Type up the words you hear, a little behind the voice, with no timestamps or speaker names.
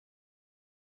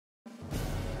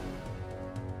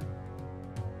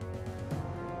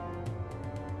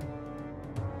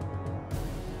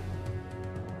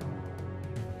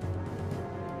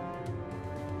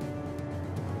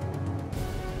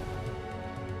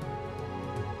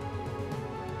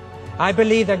I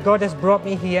believe that God has brought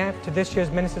me here to this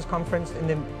year's Ministers' Conference in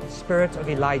the spirit of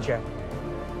Elijah.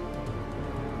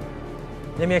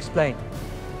 Let me explain.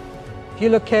 If you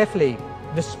look carefully,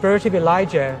 the spirit of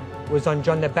Elijah was on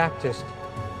John the Baptist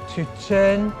to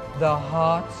turn the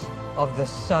hearts of the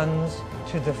sons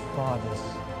to the fathers,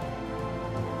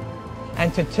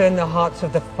 and to turn the hearts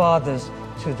of the fathers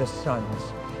to the sons,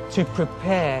 to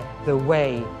prepare the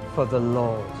way for the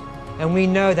Lord. And we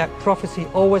know that prophecy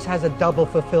always has a double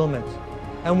fulfillment.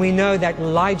 And we know that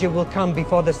Elijah will come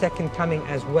before the second coming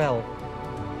as well.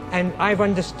 And I've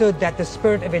understood that the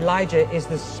spirit of Elijah is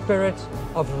the spirit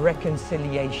of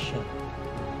reconciliation,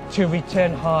 to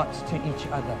return hearts to each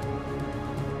other.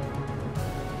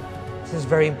 This is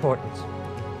very important.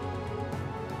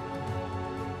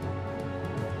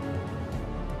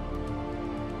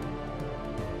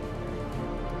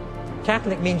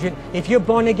 Catholic means if you're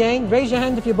born again, raise your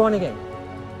hand if you're born again.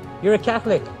 You're a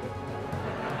Catholic.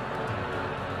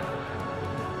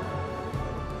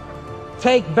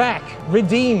 Take back,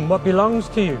 redeem what belongs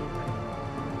to you.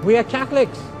 We are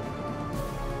Catholics.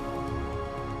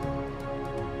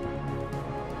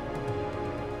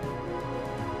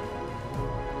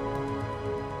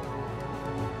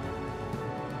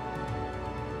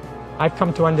 I've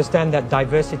come to understand that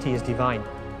diversity is divine.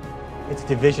 It's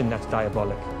division that's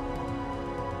diabolic.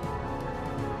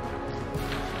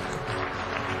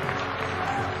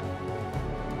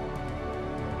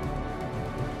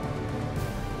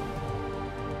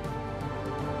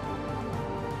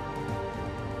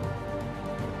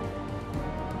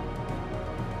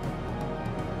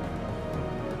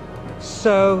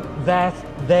 So that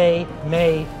they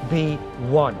may be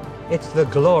one. It's the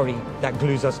glory that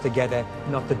glues us together,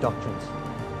 not the doctrines.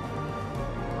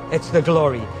 It's the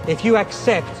glory. If you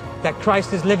accept that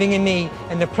Christ is living in me,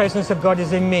 and the presence of God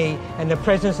is in me, and the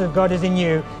presence of God is in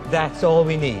you, that's all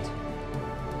we need.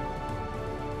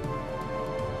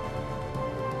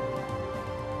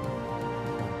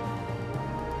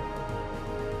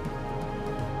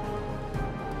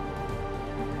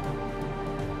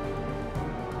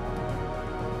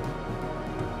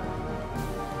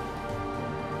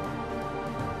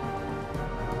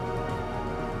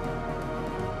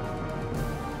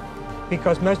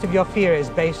 Because most of your fear is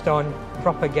based on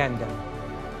propaganda.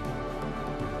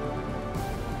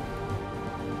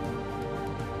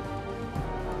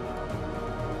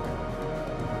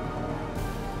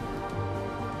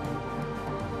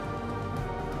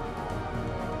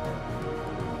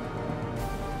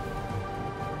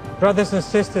 Brothers and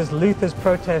sisters, Luther's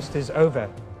protest is over.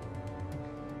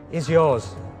 Is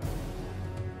yours.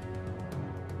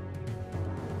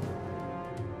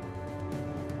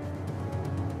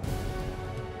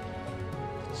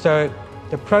 So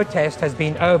the protest has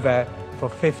been over for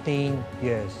 15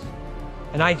 years.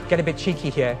 And I get a bit cheeky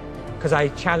here because I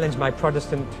challenge my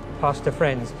Protestant pastor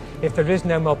friends. If there is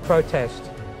no more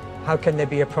protest, how can there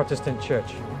be a Protestant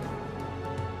church?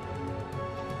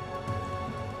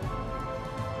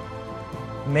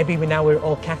 Maybe now we're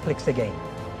all Catholics again.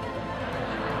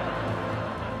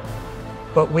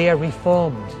 But we are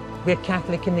Reformed. We're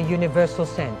Catholic in the universal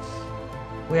sense.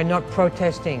 We are not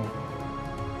protesting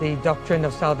the doctrine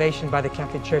of salvation by the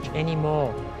Catholic Church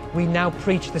anymore. We now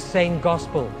preach the same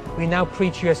gospel. We now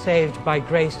preach you are saved by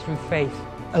grace through faith.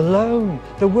 Alone,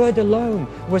 the word alone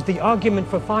was the argument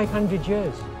for 500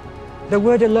 years. The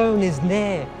word alone is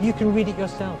there. You can read it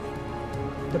yourself.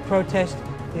 The protest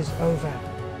is over.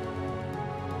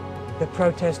 The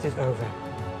protest is over.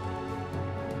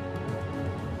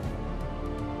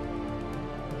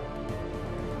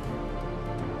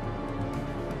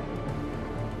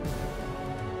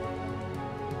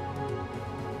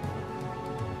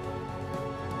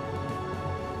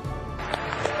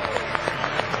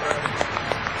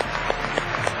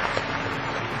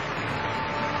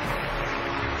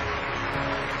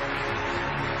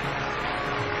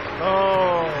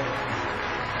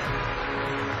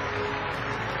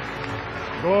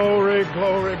 Glory,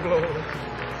 glory, glory.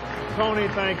 Tony,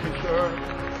 thank you, sir.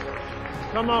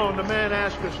 Come on, the man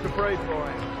asked us to pray for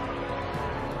him.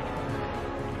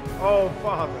 Oh,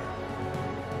 Father.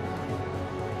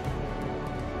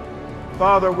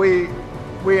 Father, we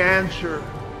answer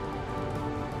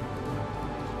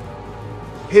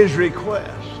his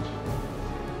request.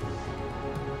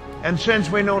 And since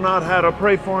we know not how to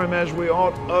pray for him as we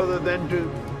ought, other than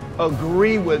to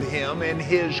agree with him in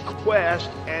his quest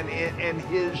and in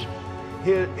his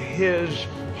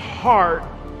heart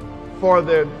for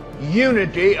the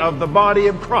unity of the body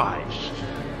of Christ,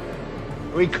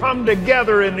 we come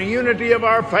together in the unity of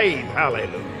our faith.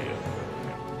 Hallelujah.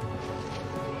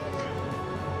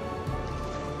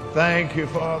 Thank you,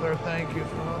 Father. Thank you,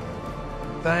 Father.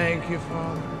 Thank you,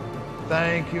 Father.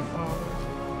 Thank you, Father.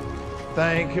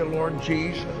 Thank you, Lord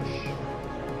Jesus.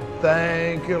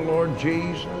 Thank you, Lord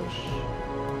Jesus.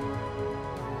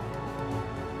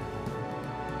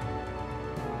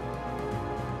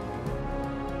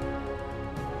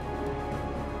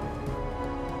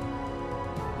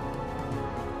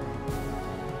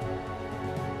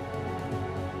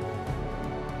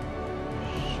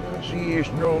 Sie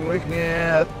ist nur Licht.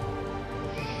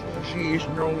 Sie ist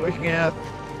nur Licht.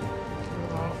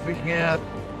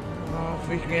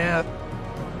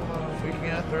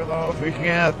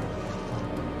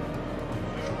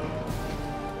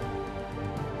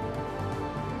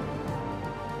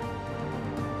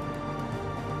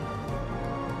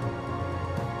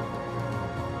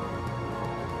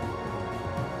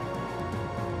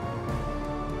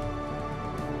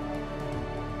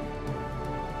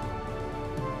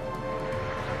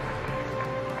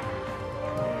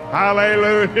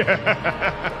 Hallelujah.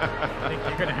 I think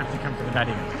you're going to have to come to the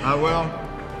batting. I will.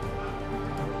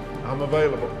 I'm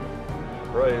available.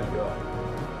 Praise God.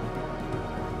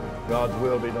 God's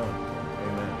will be done.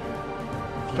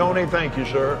 Amen. Tony, thank you,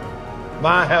 sir.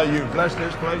 My, how you blessed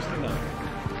this place tonight.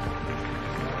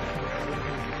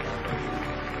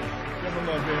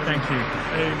 Thank you.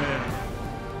 Amen.